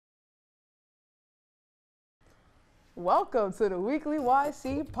Welcome to the weekly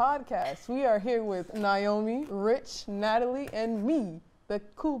YC podcast. We are here with Naomi, Rich, Natalie, and me, the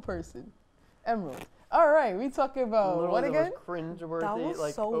cool person, Emerald. All right, we talking about what again? Cringeworthy, that was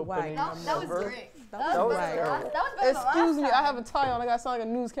like so opening. whack. That was great. That was better. terrible. That was better than Excuse me, last I time. have a tie on. I got to sound like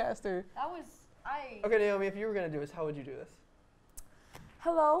a newscaster. That was Okay, Naomi, if you were gonna do this, how would you do this?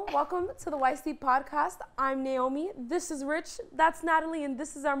 Hello, welcome to the YC podcast. I'm Naomi. This is Rich. That's Natalie, and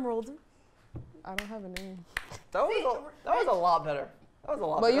this is Emerald. I don't have a name. That was a lot better. That was a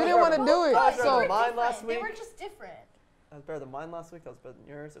lot But better. you didn't want to do it. That was better So than mine last They week. were just different. That was better than mine last week. That was better than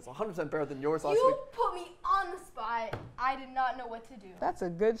yours. It's 100% better than yours last week. You put me on the spot. I did not know what to do. that's a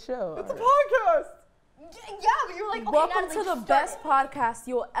good show. It's a podcast. Yeah, but you were like, okay, Welcome Natalie, to the just best start podcast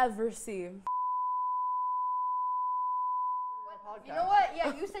you'll ever see. it. You know what?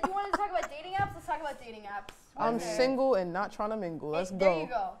 Yeah, you said you wanted to talk about dating apps. Let's talk about dating apps. I'm Okay. single and not trying to mingle. Let's There go. you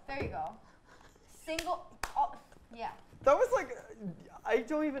go. There you go. Single. Oh, yeah. That was like, I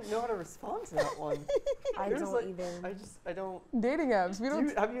don't even know how to respond to that one. I It was don't like- either. I don't. Dating apps. We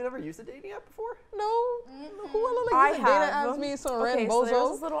don't. Have you never used a dating app before? No. Mm-mm. Who wanna like I use a dating have. apps? Me some Okay, random so there was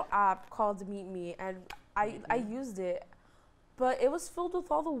bozo. this little app called Meet Me, and I used it, but it was filled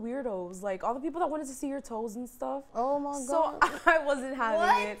with all the weirdos, like all the people that wanted to see your toes and stuff. Oh my So god. I wasn't having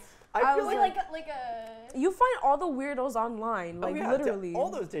What? it. I I feel was Wait, like, like a. You find all the weirdos online, like oh, yeah, literally. all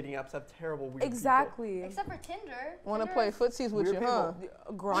those dating apps have terrible weird Exactly. Except for Tinder. Want to Tinder play is- footsies with Weird you, huh?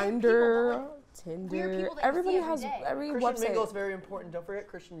 Grinder, Weird Tinder. people that you Everybody see every has day. every Christian website. Mingle is very important. Don't forget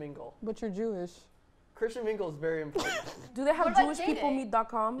Christian Mingle. But you're Jewish. Christian Mingle is very important. Do they have What about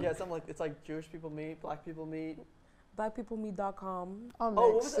JewishPeopleMeet.com? Yeah, something like it's like Jewish people meet, black people meet. BlackPeopleMeet.com. I'm Oh,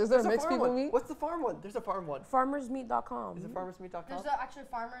 what mixed. was it? Is there There's a mixed farm people one. meet? What's the farm one? There's a farm one. FarmersMeet.com. Is it farmersmeet.com? There's actually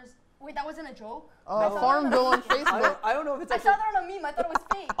farmers. Wait, that wasn't a joke? Oh, I saw that Farmville on on a meme. Facebook. I don't know if it's I actually. saw that on a meme. I thought it was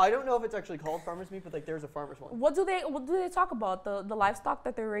fake. I don't know if it's actually called Farmers Meet, but like there's a farmers one. What do they talk about? The livestock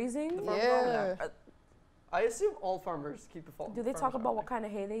that they're raising? The farm- Yeah. I assume all farmers keep a farm. Do they talk about what kind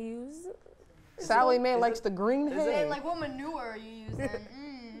of hay they use? Sally Mae is likes it- the green is it- hay. And like, what manure are you using?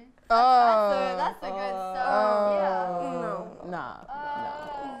 Oh. That's the good Oh. stuff. Nah.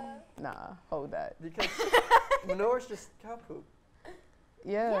 Yeah. Nah. Hold that. Because manure's just cow poop.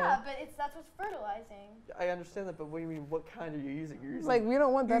 Yeah, but that's what's fertilizing. I understand that, but what do you mean? What kind are you using? You're using. Like we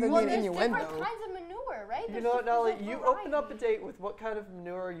don't want that to Well, be an there's different innuendo. kinds of manure, right? you There's know what, Natalie? there's a You open up a variety. date with what kind of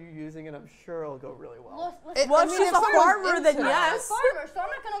manure are you using, and I'm sure it'll go really well. Listen, Well, I if mean, she's if a someone's farmer, then into I'm yes. a farmer, so I'm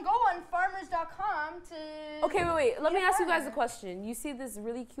not gonna go on farmers.com to. Okay, wait. Let be me a ask you guys a farmer. question. You see this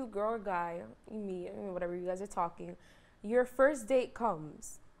really cute girl or guy, you meet, whatever you guys are talking. Your first date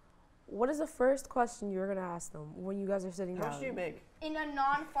comes. What is the first question you're gonna ask them when you guys are sitting How down? much do you make? In a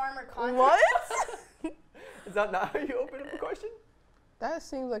non-farmer context. What? Is that not how you open up a question? That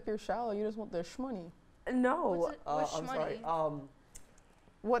seems like you're shallow. You just want their shmoney. No. What's it? What's I'm sorry. shmoney?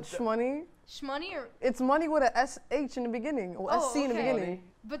 What shmoney? Shmoney or It's money with a SH in the beginning. Or Oh, SC in the okay. beginning.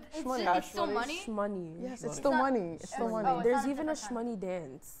 but it's, Shmoney. it's still Cash money. Shmoney. Yes, Money. it's still It's not- money. It's still Oh, money. it's There's not a even a different kind. shmoney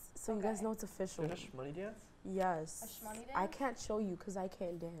dance, so you guys Okay. know it's official. There's a money dance? Yes. A shmoney I dance? can't show you because I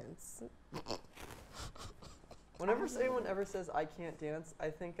can't dance. Whenever anyone ever says I can't dance, I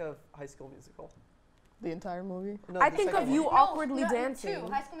think of High School Musical. The entire movie. No, I the think second of you one. awkwardly no, dancing.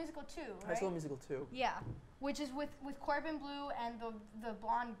 High School Musical 2, right? High School Musical 2. Yeah, which is with Corbin Blue and the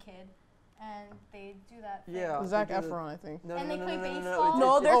blonde kid, and they do that. Thing. Yeah. Zac they do the- Efron, I think. No, And no, they no, play no, no, no, baseball?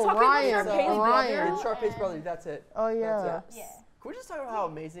 No, it's- they're Oh, talking Ryan, about Sharpay's Ryan. brother. It's Sharpay's brother. That's it. Oh yeah. That's Yeah. Can we just talk about how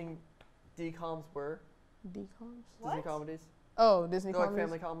amazing DComs were? Decoms? What? Disney comedies? Oh, Disney They're like comedies.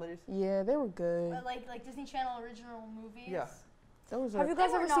 family comedies? Yeah, they were good. Like Disney Channel original movies. Yeah. Those Have are. you guys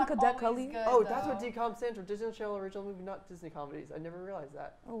They were ever seen not Cadet always Kelly? good, Oh, that's what though. DCOM stands for. Disney Channel Original Movie, not Disney comedies. I never realized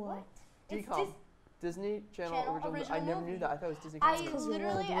that. Oh wow. What? It's DCOM. Disney Channel, Channel Original Movie. I Original never Movie. knew that. I thought it was Disney I comedies. Because you're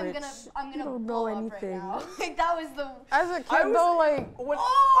literally old, am Rich. I'm gonna You don't blow know up anything. right now. Like that was the. As a kid, I was- though, like When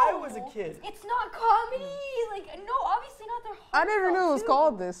Oh! I was a kid. It's not comedy. Like no, obviously not. They're I never knew it was too.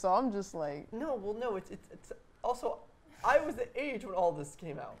 called this, so I'm just like, No, well, no. It's also, I was the age when all this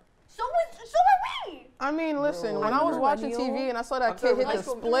came out. So are we. I mean, listen, Bro. when I'm I a was watching millennial. TV and I saw I'm that sorry, kid hit high the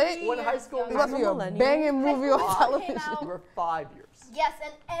school- split, When high school it must be I'm a a millennial. banging High movie on School Musical television. came out. We were 5 years. Yes,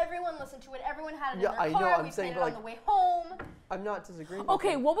 and everyone listened to it. Everyone had it Yeah, in their I know, car. I'm We saying, played it but, on like- the way home. I'm not disagreeing. with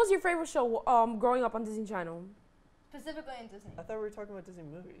Okay, you. what was your favorite show growing up on Disney Channel? Specifically in Disney. I thought we were talking about Disney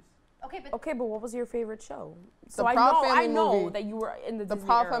movies. Okay, but Okay, but what was your favorite show? The So I Proud know, Family I know movie. that you were in the The Disney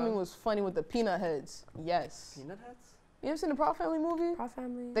Proud era. Family was funny with the peanut heads. Yes. Peanut Heads? You ever seen the Proud Family movie? Proud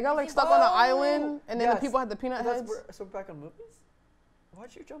Family. They got like Oh, stuck on an island, and then yes. the people had the peanut That's heads. where, so back on movies?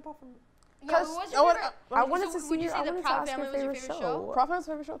 Why'd you jump off from? yeah, Cause what's I your would- favorite? I wanted so to would see you your, say I the wanted to Proud ask Family your was your favorite favorite show. show? Proud Family's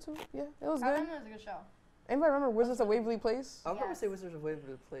favorite show too. Yeah, it was Proud good. Family was a good show. Anybody remember Wizards of Waverly Place? I would probably Yes. say Wizards of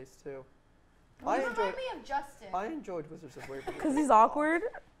Waverly Place too. You remind me of Justin. I enjoyed Wizards of Waverly. Because he's awkward.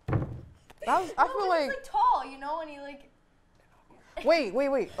 I No, feel 'cause like. he's like tall, you know, and he like Wait.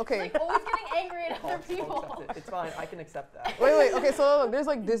 he's Okay. like always getting angry at other I'll people. accept it. It's fine. I can accept that. Wait. Okay, so look, there's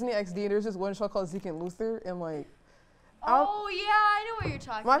like Disney XD. There's this one show called Zeke and Luther, and like. Oh yeah, I know what you're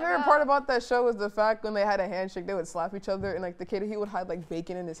talking My about. favorite part about that show was the fact when they had a handshake, they would slap each other, and like the kid, he would hide like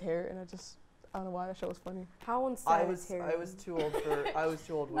bacon in his hair, and I don't know why that show was funny. How I unsaid was is Harry? I was too old for I was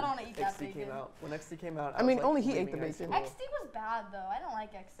too old when I don't wanna eat that XD came bacon. out. When XD came out, I mean, was, like, only he ate the leaving high bacon. school. XD was bad though. I don't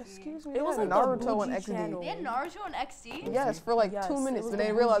like XD. Excuse me. It was they had like the Naruto and bougie XD. channel. They had Naruto and XD. Yes, for like Yes, 2 it minutes, was but the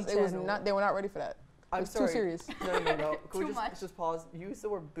they realized bougie it was channel. not. They were not ready for that. I'm It was sorry. too serious. No. Can Too we much. just pause? Use the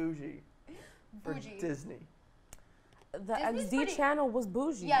word bougie for Bougie. Disney. The Disney's XD pretty- channel was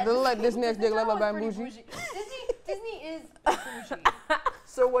bougie. Yeah, They look like Disney XD, Channel blah, blah, was blah, pretty bougie. Disney is bougie.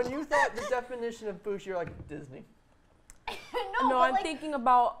 So when you thought the definition of bougie, you're like Disney. no, No, but I'm like, thinking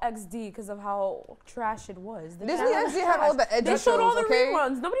about XD because of how trash it was. The Disney channel was XD had all trash. the edgy They shows, showed all the okay?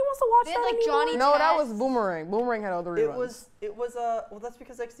 reruns. Nobody wants to watch They had, that like, anymore. Johnny No, that was Test. Boomerang. Boomerang had all the reruns. It was well that's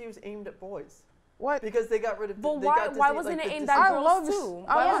because XD was aimed at boys. What? Because they got rid of But they why? got Why Disney, wasn't like, it the aimed Disney- at I love girls this- too?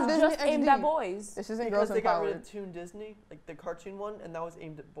 I Why love was it Disney just aimed XD. at boys? This isn't Because Girls they got rid Empowered. of Toon Disney, like the cartoon one, and that was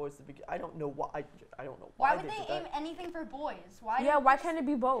aimed at boys to begin. I don't know why. I don't know why why would they they did aim that. anything for boys? Why? Yeah, don't why they can't it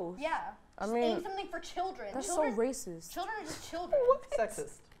be both? Yeah. I Just mean- aim something for children. That's children, so racist. Children are just children.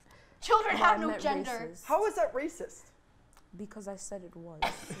 Sexist. Children No, I have no meant gender. racist. How is that racist? Because I said it was.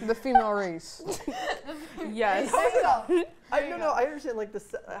 The female race. Yes. There you go. There you No, go. I understand. Like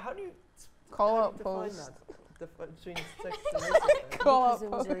how do you Call how out do you define post. that? Between sex and racism. Call Because out it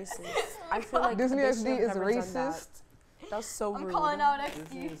was post. racist. I feel like Disney they XD should've is never done that. racist. That's so I'm rude. calling out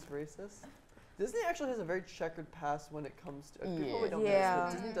Disney XD. is racist. Disney actually has a very checkered past when it comes to. People Yeah. probably don't Yeah. know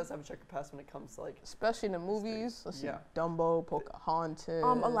this, but Disney does have a checkered past when it comes to like. Especially in the movies. Let's see. Yeah. Dumbo, Pocahontas.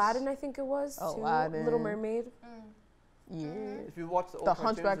 Aladdin, I think it was. Too. Aladdin. Little Mermaid. Yeah. If you watch the old The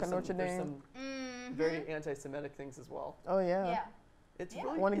cartoons, Hunchback there's of Notre there's Dame. some Mhm. very anti-Semitic things as well. Oh yeah. Yeah. It's Yeah.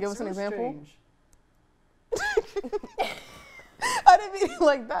 really. Wanna give it's us an really example? strange. I didn't mean it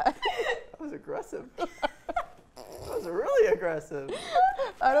like that. That was aggressive. That was really aggressive.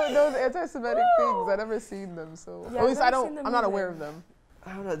 I don't know the anti-Semitic things. I've never seen them, so Yeah, at least I've I never don't. seen them I'm not either. aware of them.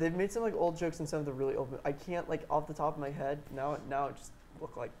 I don't know. They've made some like old jokes in some of the really old. I can't like off the top of my head now. Now it just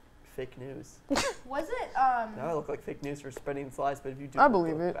look like fake news. Was it Now I look like fake news for spreading these lies. But if you do, I look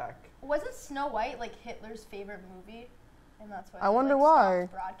believe it. back, was it Snow White like Hitler's favorite movie? And that's why I they, wonder like, why.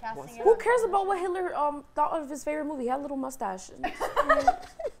 stopped broadcasting What's- it Who on cares about television? what Hitler thought of his favorite movie? He had a little mustache.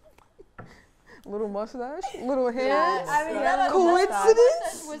 Little mustache, little hands. Yeah, I mean, Yeah, that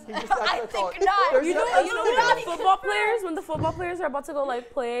coincidence? was, He just- I that's all. think not. There's You know, no- you know when the football players, when the football players are about to go like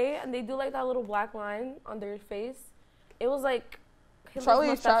play, and they do like that little black line on their face. It was like Hitler's Charlie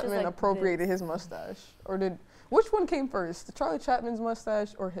mustache is Chapman like appropriated this. his mustache, or did? Which one came first, Charlie Chapman's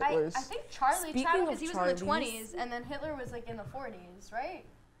mustache or Hitler's? I think Charlie Speaking Chapman, of because he was in the Charlies. 20s, and then Hitler was like in the 40s, right?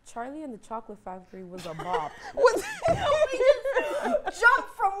 Charlie and the Chocolate Factory was a bop. What? Jump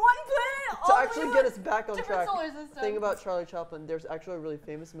from one planet To all the actually way get us back on different track. solar systems. Thing about Charlie Chaplin, there's actually a really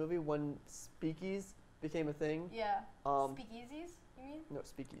famous movie when speakeasies became a thing. Yeah. Um, Speakeasies, you mean? no,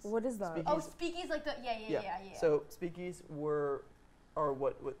 speakeasies. What is that? Speak- Oh, Speakeasies. speakeasies like the yeah. So speakeasies are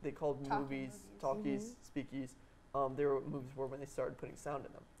what they called Talkie movies, movies. talkies, speakeasies. They were movies where when they started putting sound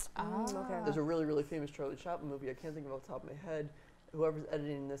in them. Okay. There's a really, really famous Charlie Chaplin movie. I can't think of it off the top of my head. Whoever's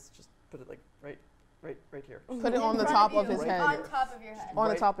editing this, just put it like right here. Put it on the In front top you, of his Right head. On top of your head. On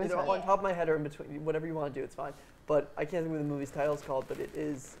the top of his either head. on top of my head or in between, whatever you want to do, it's fine. But I can't think of what the movie's title is called, but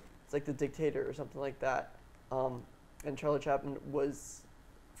it's like The Dictator or something like that. And Charlie Chaplin was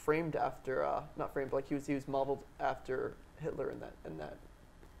framed after, not framed, but like he was modeled after Hitler in that.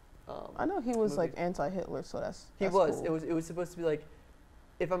 I know he was movie. like anti-Hitler, so that's He that's was. Cool. It was supposed to be like,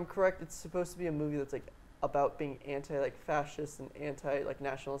 if I'm correct, it's supposed to be a movie that's like about being anti like fascist and anti like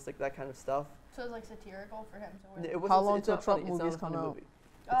nationalistic, that kind of stuff. So it's like satirical for him to wear. It wasn't, How long it's till not Trump funny, it's movies not a come funny out? movie.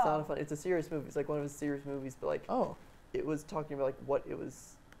 It's not Oh. a fun. It's a serious movie. It's like one of his serious movies, but like Oh, it was talking about like what it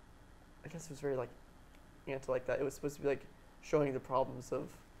was. I guess it was very like anti like that. It was supposed to be like showing the problems of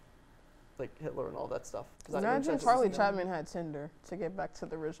like Hitler and all that stuff. 'Cause I- imagine since- Charlie Chapman had Tinder. To get back to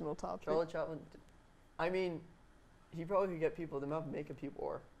the original topic. Charlie Chaplin. I mean, he probably could get people. The amount of makeup he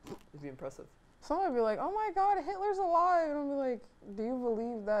wore would be impressive. Somebody would be like, "Oh my God, Hitler's alive," and I'll be like, "Do you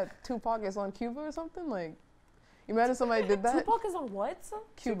believe that Tupac is on Cuba or something?" Like, imagine somebody did that. Tupac is on what?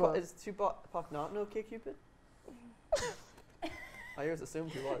 Cuba. Is Tupac not an OK Cupid? I always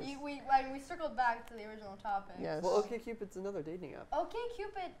assumed he was. We circled back to the original topic. Yes. Well, OkCupid's another dating app.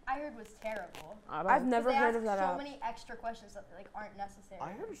 OkCupid, I heard was terrible. I've never They heard ask of that so app. many extra questions that like aren't necessary.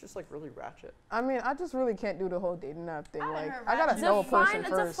 I heard it's just like really ratchet. I mean, I just really can't do the whole dating app thing. I haven't Like, heard I gotta ratchet. know a person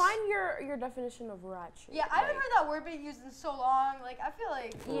Define first. your definition of ratchet. Yeah, I haven't heard that word being used in so long. Like, I feel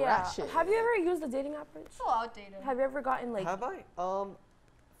like it's Yeah. Ratchet. Have you ever used a dating app, Rich? so outdated. Have you ever gotten like? Have I?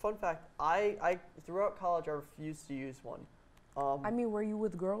 Fun fact, I throughout college I refused to use one. I mean, were you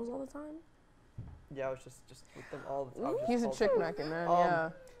with girls all the time? Yeah, I was just with them all the time. He's a chick macking, man. yeah.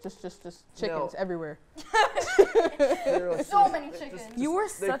 Just chickens no. everywhere. So many chickens. You were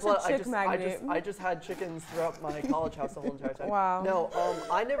such a chick magnet. I just had chickens throughout my college house the whole entire time. Wow. No,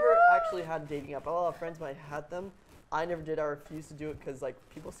 I never actually had a dating app. A lot of friends might have had them. I never did. I refused to do it because like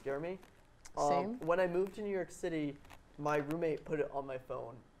people scare me. Same. When I moved to New York City, my roommate put it on my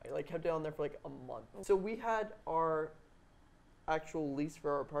phone. I like kept it on there for like a month. So we had our actual lease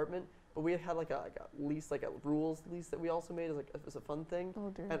for our apartment, but we had like a lease, like a rules lease that we also made as a fun thing. Oh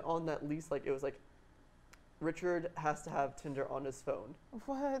dear. And on that lease, like it was like Richard has to have Tinder on his phone.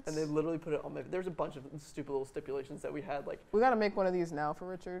 What? And they literally put it on my. There's a bunch of stupid little stipulations that we had. Like We gotta make one of these now for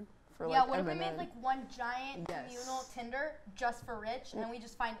Richard. For Yeah, like what if we M&M. made like one giant Yes. communal Tinder just for Rich, and we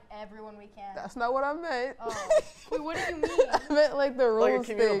just find everyone we can? That's not what I meant. Oh, wait, what do you mean? I meant like the rules a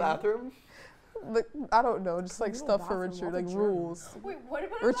communal thing. bathroom. Like, I don't know, just like Communal stuff for bathroom, Richard, what like a rules. Wait, what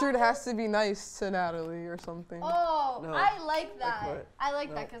about Richard that? has to be nice to Natalie or something. Oh, No. I like that. what? I like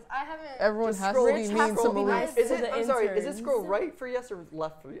No. that because I haven't. Everyone Just has scroll- to Rich be has mean to to be Malik. nice Is to it? the I'm sorry. Is it interns. scroll right for yes or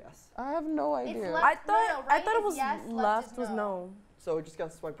left for yes? I have no It's idea. left. I thought right it is was yes, left is was no. So we just got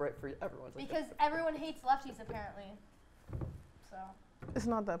to swipe right for everyone. It's like Because everyone hates lefties apparently. So. It's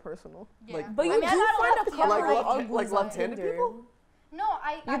not that personal. Yeah. Like- But you I mean, do I'm not find a lefty, I'm couple Like of left- uglies like on left-handed Tinder. people? No,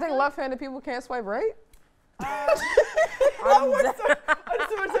 I. You think left-handed people can't swipe right? I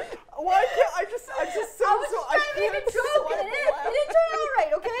just want to say, why can't I just so I was so just I trying to make can't a joke and it didn't turn out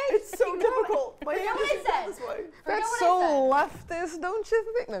right, okay? It's so difficult. My Forget hand what I is not said. this way. Forget That's what so I leftist, don't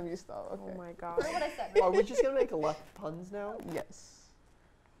you think? Let me stop. Oh Okay. my god. Forget what I said. Are we just gonna make left puns now? Yes.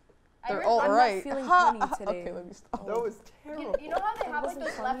 I They're heard all I'm not right. feeling Ha, funny today. Okay, let me stop. That was You, terrible. you know how they That have like wasn't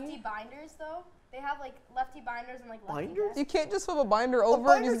those funny? lefty binders though? They have like lefty binders and like lefty Binders? desks. You can't just flip a binder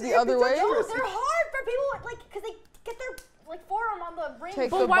over and use binder's the other way. ambidextrous. No, they're hard for people like because they get their like forearm on the ring.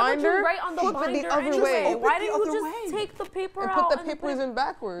 Take But the why would binder, you write on the flip it the binder other anyway? way. Open Why the didn't you other just way. take the paper And out put the and papers in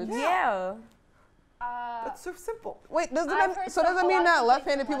backwards. Yeah. That's so simple. Wait, does I've that heard so some- does that a mean lot of that complaints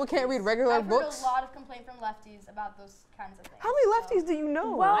left-handed from people can't read lefties. regular I've books? heard a lot of complaint from lefties about those kinds of things. How many so. lefties do you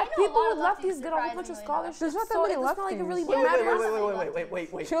know? Well, I know a people lot with of lefties, lefties get a whole bunch of surprisingly enough. scholarships, There's not that so many it's not like it really lefties.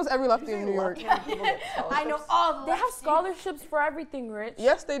 Wait. matters. She knows every lefty Did you in say New York. left-handed people get I know scholarships? all the They have lefties. scholarships for everything, Rich.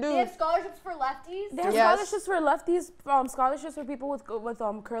 Yes, they They do. have scholarships for lefties. They have Yes. scholarships for lefties, scholarships for people with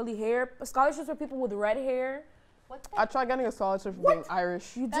curly hair, scholarships for people with red hair. What the I tried getting a scholarship for being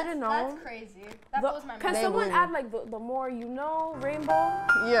Irish. You didn't know? That's crazy. That blows my Can mind. someone Mingle. add like the more you know rainbow?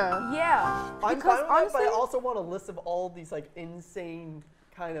 Yeah. Yeah. I'm Because fine with that, but I honestly- also want a list of all these like insane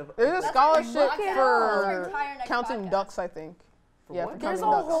kind of. There's a That's scholarship our podcast. That's our for entire next counting podcast. ducks, I think. For Yeah, what? for There's a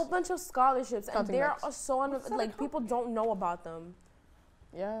counting ducks. whole bunch of scholarships, and Counting they're ducks. so like people don't know about them.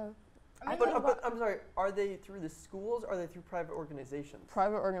 Yeah. I mean, But I'm sorry. Are they through the schools? Or are they through private organizations?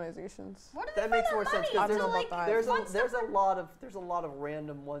 Private organizations. where do they That find makes that more sense money because I don't to, know about like, that. there's fund stuff a lot of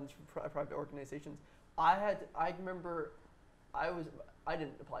random ones from private organizations. I remember I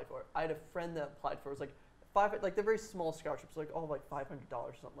didn't apply for it. I had a friend that applied for it. It was like they're very small scholarships, like $500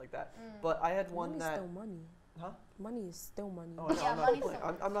 or something like that. But I had one Money's that still money. huh? Money is still money. Oh, I know, Yeah, I'm not money's complaining.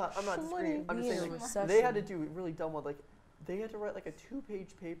 so- I'm not disagreeing. I'm just We in saying a like, they had to recession. do really dumb one. Like they had to write like a 2-page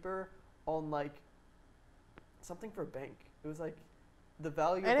paper on like something for a bank. It was like the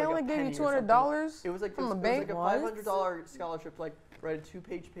value. And of, they like, only a gave you penny or something. $200? It was like from a it was bank? like a What? $500 scholarship. Like write a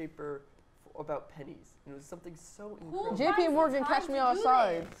 2-page paper about pennies. And it was something so incredible. finds JP the Morgan, time catch me to do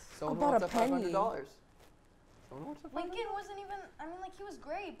outside. this? Someone About wants a that $500. penny. Someone wants that $500. Lincoln wasn't even. I mean, like he was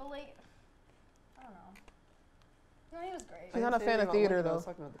great, but like, I don't know. No, he was great. She's not I a didn't say fan of anything theater, about Lincoln, I was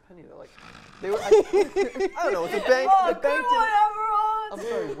though. talking about the penny though. Like they were. I don't know. The bank. the bank didn't. I'm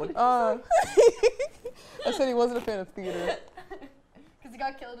sorry. What did you say? I said he wasn't a fan of theater. Because he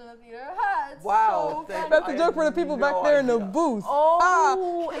got killed in the theater. Ha, it's Wow, So thank- funny. That's I a joke for the had people no back there in the idea. booth.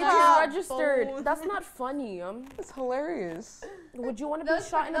 Oh, it ah, is registered. That's not funny. It's hilarious. Would you want to That be was,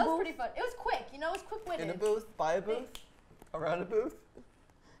 shot in a that was booth? pretty fun. It was quick, you know, it was quick-witted. In a booth, by a booth, around a booth,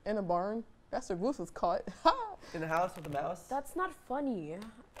 In a barn. Pastor Bruce was caught. in a house with a mouse. That's not funny.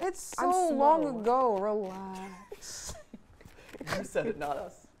 It's I'm so long slow. ago. Relax. You said it, not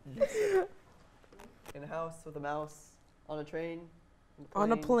us. You said it. In a house with a mouse, on a train,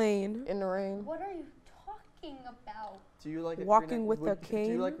 On a plane. In the rain. What are you talking about? Do you like Walking with a Do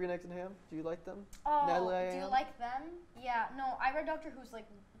cane? you like Green Eggs and Ham? Do you like them? Oh, Natalie, I do you am? like them? Yeah, no, I read Doctor Who's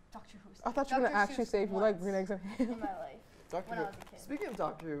Doctor Who's. I thought you were going to Dr. actually Seuss say if you like once green eggs and ham. in my life Doctor when Who. I was a kid. Speaking of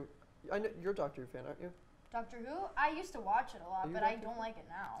Doctor Who, I know you're a Doctor Who fan, aren't you? Doctor Who? I used to watch it a lot, You but I Doctor don't like it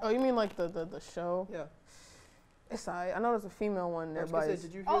now. Oh, you mean like the show? Yeah. It's I know there's a female one I there, was gonna but say,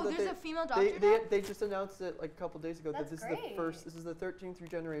 did you hear Oh, that there's a female doctor they just announced it like a couple days ago that That's this is great. the first. This is the 13th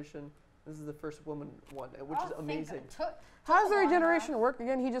regeneration. This is the first woman one, which is Thank amazing. God. how does the took a while. regeneration work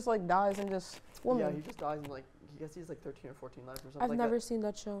again? He just like dies and just woman. Yeah, he just dies in like I guess he's like 13 or 14 lives or something I've like never that. seen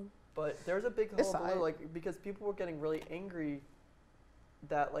that show. But there's a big It's hullabaloo, aight. like because people were getting really angry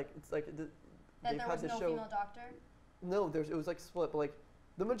that like it's like That they've there had was this no show. female doctor? No, it was like split, but like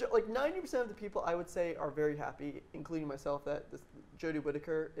like 90% of the people I would say are very happy, including myself, that Jodie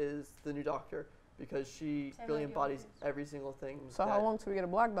Whittaker is the new Doctor because she Same really like you embodies always. every single thing. So that how long till we get a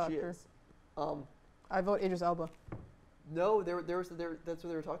black she doctor? is. I vote Idris Elba. No, that's what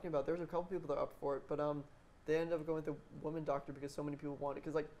they were talking about. There was a couple people that are up for it, but they ended up going with the woman doctor because so many people want it.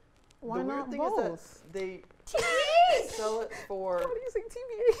 Because like Why the not weird thing both? is that they TBH! sell it for Why do you say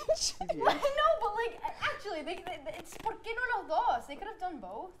TBH? I TBH. know, but actually, it's ¿por qué no los dos? They could have done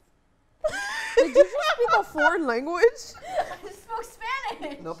both. Did you just speak a foreign language? I spoke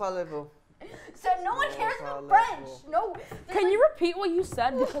Spanish. No parlez-vous. So no one No cares for problem. French. No. there's Can like- you repeat what you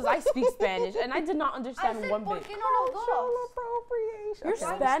said? Because I speak Spanish and I did not I understand said one ¿por bit. qué no los Cultural dos? appropriation. You're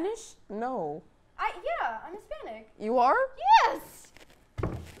Okay. Spanish? No. Yeah, I'm Hispanic. You are? Yes.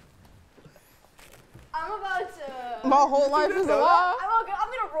 I'm about to. My whole life is a lie. I'm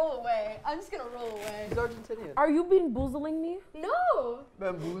gonna roll away. I'm just gonna roll away. He's Argentinian. Are you being boozling me? No.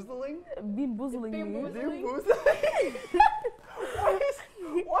 Bamboozling? Being boozling me. Bamboozling? Bamboozling?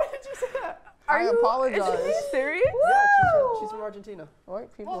 Why did you say that? I apologize. Is she serious? Yeah, she's from Argentina.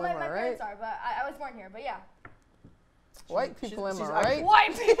 White people, Well, my am I right? parents are, but I was born here. But yeah. White people, am she's I right?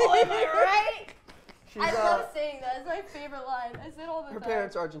 White people, am I right? She's, I love saying that. It's my favorite line. I say it all the her time.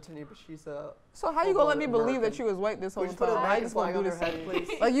 parents are Argentinian, but she's So how you gonna let me Full-blooded believe that American. you was white this whole We just put a time? I American just flag gonna do on the her head, same.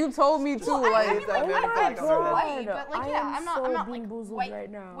 please. Like you told me too. Well, I Like mean, Wave that American I'm flag not on so her head. white, but I yeah, am I'm not so like being boozled white right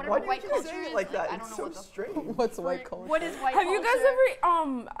now. Whatever Why do white you culture say is, it like that? I don't It's know so what the strange. what's white culture? What is white Have culture? you guys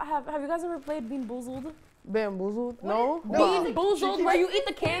ever have you guys ever played Bean Boozled? Bamboozled? What No. is- But- Bean Boozled, where you eat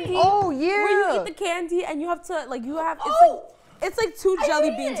the candy. Oh yeah. Where you eat the candy and you have to like you have it's like two I jelly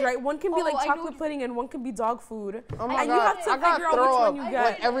hate beans, it. right? One can be Oh, like I know chocolate what you- pudding and one can be dog food. Oh my and god. you have to I got figure out throw which up one you I get.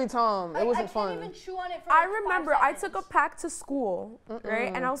 like every time. It wasn't I fun. can't even chew on it for I like 5 remember I took a seconds. pack to school,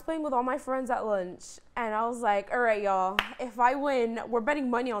 right? And I was playing with all my friends at lunch. And I was like, all right, y'all, if I win, we're betting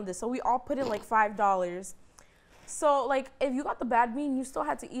money on this. So we all put in like $5. So like if you got the bad bean, you still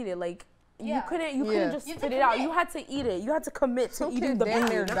had to eat it. Like you Yeah. couldn't Yeah. just You had spit to it out. commit. You had to eat it. You had to commit to Some eating kid the damn bean.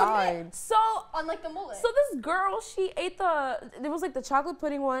 near died. So On like the mullet. so this girl, she ate there was like the chocolate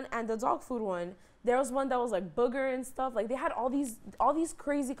pudding one and the dog food one. There was one that was like booger and stuff. Like they had all these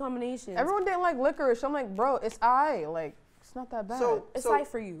crazy combinations. Everyone didn't like licorice. I'm like, bro, it's like it's not that bad. it's like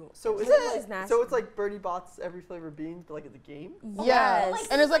for you. So It's it's nasty. so it's like Bernie Bot's every flavor beans, but like at the game. yeah. Yes.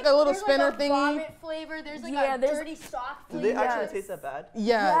 And it's like a little there's spinner like a thingy. vomit flavor. There's like Yeah, a there's- dirty soft Do flavor. they actually Yes. taste that bad?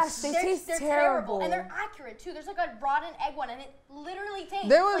 Yes. They They're, taste they're terrible. and they're accurate too. There's like a rotten egg one, and it literally tastes.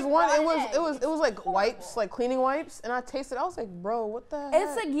 There was like one. It rotten was egg. it was it was like Horrible. wipes, like cleaning wipes, and I tasted. I was like, bro, what the heck?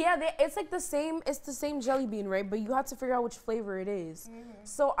 It's like it's like the same. It's the same jelly bean, right? But you have to figure out which flavor it is.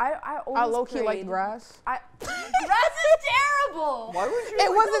 So I always I low key like prayed- grass. Grass is terrible. Why would you?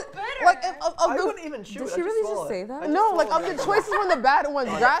 It wasn't bitter. like I wouldn't even chew Did it. she I really swallow just say it. that? I just no, like swallow of it. the choices from the bad ones,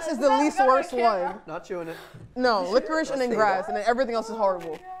 grass is the No, least go on worst camera. one. Not chewing it. No, licorice and then Say grass, that. and then everything else is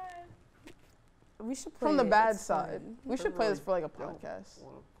horrible. We should play From the it. bad It's fun. side, we should play this for like a podcast.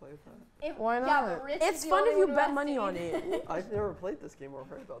 Want to play that? Why Yeah, not? but Rich It's is the fun only if you one who bet has money to on eat it. I've never played this game or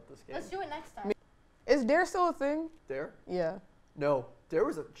heard about this game. Let's do it next time. Is there still a thing? Dare? Yeah. No, Dare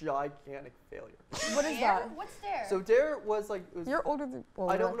was a gigantic failure. What is Dare? that? What's there? So Dare was like, it was, You're older than. Well,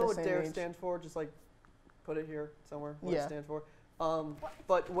 I we're don't not know the what same Dare age. stands for. Just like put it here somewhere. What Yeah. it stands for.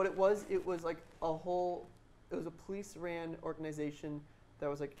 But what it was like a whole. It was a police-ran organization that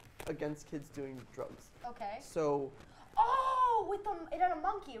was like against kids doing drugs. Okay. So. Oh, with it had a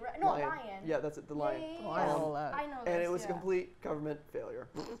monkey, right? No, a lion. Yeah, that's it. The lion. Yeah, Oh, I know all that. I know And this, it was yeah. a complete government failure.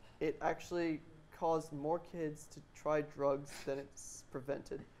 It actually caused more kids to try drugs than it's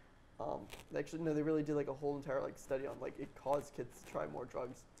prevented. Actually, no, they really did like a whole entire like study on like it caused kids to try more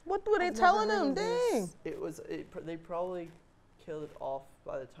drugs. What were they I've never telling heard them? of this. Dang. It was they probably killed it off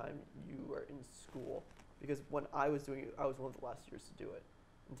by the time you were in school because when I was doing it, I was one of the last years to do it.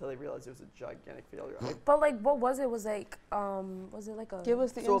 until they realized it was a gigantic failure. But like, what was it? Was like like a? Give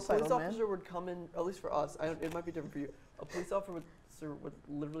us the So a insight police on that. officer would come in, at least for us, it might be different for you. A police officer would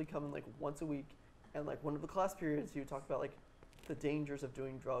literally come in like once a week, and like one of the class periods, he would talk about like the dangers of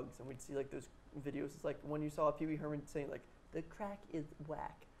doing drugs, and we'd see like those videos. It's like when you saw Pee Wee Herman saying like, the crack is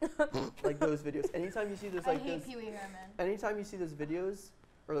whack. Like those videos. Anytime you see those like I hate Pee Wee Herman. anytime you see those videos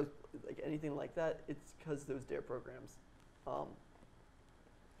or like anything like that, it's because those DARE programs.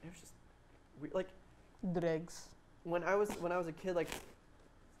 It was just like Dregs. when I was a kid, like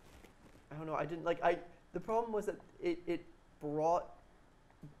I don't know, I didn't like the problem was that it brought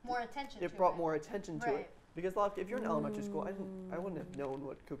More attention to it. it brought more attention to Right. it. Because if you're in elementary school, I wouldn't have known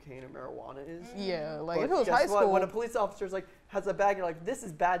what cocaine or marijuana is. Yeah, like But if it was guess high what? school, When a police officer's like has a bag, you're like, this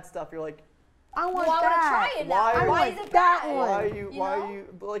is bad stuff. You're like, I want Well, I want to that. try it now. Why- Why I is want it that bad? one. why are you? You Why know? are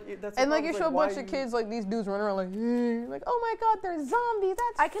you? But like that's. And the like you problem, show a why bunch are of you- kids like these dudes running around like oh my god, they're zombies.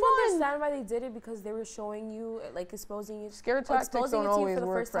 That's I can fun. understand why they did it because they were showing you, like exposing you, Scare tactics exposing don't it to you always for the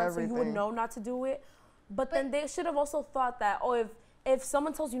work first for time, so you would everything. know not to do it. But then they should have also thought that, oh, if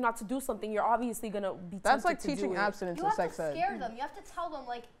someone tells you not to do something, you're obviously gonna be That's tempted like to do teaching it. abstinence You in have sex to ed. scare them. You have to tell them,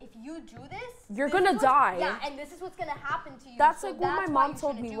 like, if you do this, You're this gonna is what's- die. Yeah, and this is what's gonna happen to you. That's so like what my that's why mom you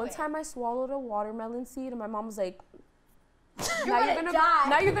told shouldn't me. do One it. time I swallowed a watermelon seed, and my mom was like, You're gonna die.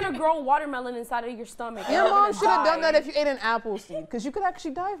 now you're gonna grow watermelon inside of your stomach. Your You're mom gonna should have done die." that if you ate an apple seed, because you could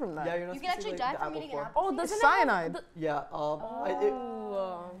actually die from that. Yeah, you're not You can supposed to actually eat, die like, from the eating an core. apple. Oh, seed. doesn't it Cyanide. have Yeah. Oh.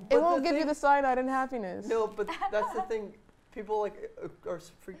 It but won't the give you thing- the cyanide and happiness. No, but that's the thing. People like are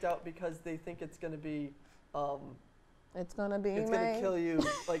freaked out because they think it's gonna be, It's gonna be it's me. gonna kill you.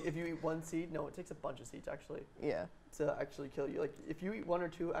 Like if you eat one seed, no, it takes a bunch of seeds actually Yeah. to actually kill you. Like if you eat one or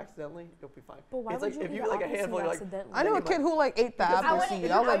two accidentally, you'll be fine. But why it's would like you if eat you an eat like a apple seed handful, you're like. accidentally? I knew a Then you kid who like ate the Because apple wanna- seed.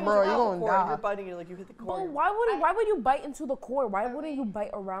 if I was you're like, bro, you apple gonna core and you're die. biting it like you hit the core. But you're- why would you bite into the core? Why wouldn't you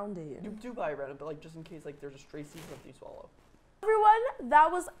bite around it? You do buy around it, but like just in case like there's a stray seed left you swallow. Everyone,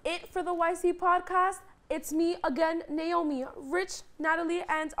 that was it for the YC podcast. It's me again, Naomi, Rich, Natalie,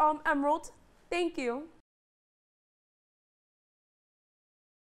 and Emerald. Thank you.